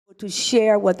to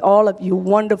share with all of you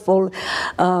wonderful,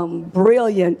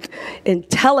 brilliant,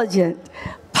 intelligent,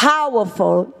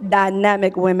 powerful,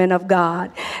 dynamic women of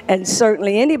God. And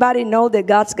certainly, anybody know that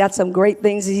God's got some great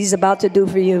things that he's about to do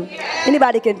for you?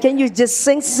 Anybody can you just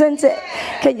sense it?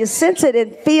 Can you sense it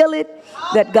and feel it?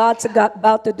 That God's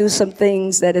about to do some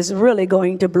things that is really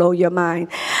going to blow your mind.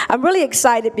 I'm really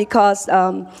excited because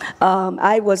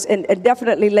I was, and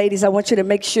definitely ladies, I want you to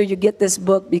make sure you get this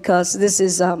book, because this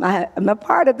is, I'm a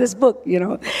part of this book, you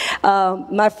know.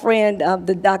 My friend,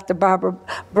 the Dr. Barbara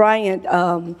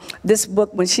Bryant, this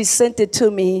book, when she sent it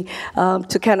to me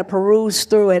to kind of peruse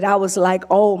through it, I was like,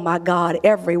 oh my God,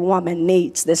 every woman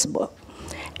needs this book.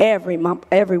 Every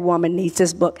woman needs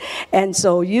this book. And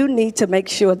so you need to make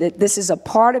sure that this is a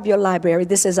part of your library.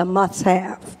 This is a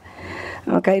must-have.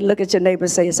 Okay, look at your neighbor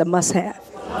and say it's a must-have.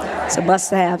 It's a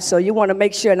must-have. So you want to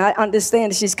make sure, and I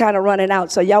understand she's kind of running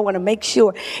out, so y'all want to make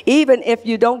sure, even if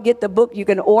you don't get the book, you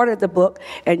can order the book,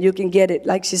 and you can get it,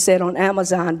 like she said, on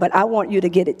Amazon. But I want you to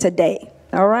get it today,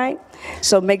 all right?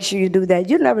 So make sure you do that.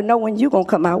 You never know when you're going to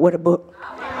come out with a book.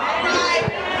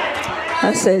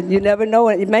 I said, you never know.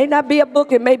 It may not be a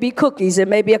book. It may be cookies. It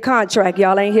may be a contract.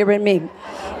 Y'all ain't hearing me.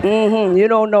 You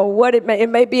don't know what it may. It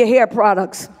may be hair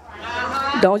products.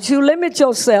 Don't you limit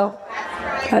yourself.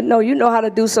 I know you know how to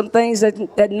do some things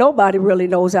that nobody really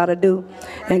knows how to do.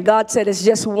 And God said it's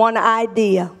just one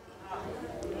idea.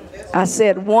 I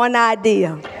said one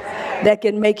idea that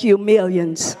can make you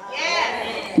millions.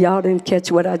 Y'all didn't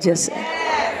catch what I just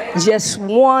said. Just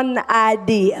one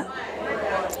idea.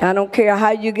 I don't care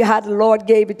how the Lord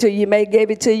gave it to you. He may have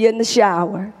gave it to you in the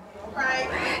shower.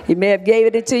 He may have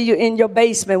gave it to you in your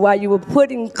basement while you were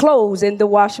putting clothes in the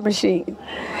washing machine.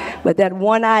 But that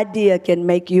one idea can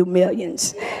make you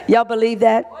millions. Y'all believe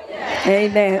that?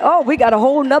 Amen. Oh, we got a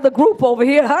whole nother group over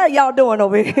here. How are y'all doing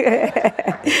over here?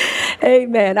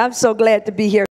 Amen. I'm so glad to be here.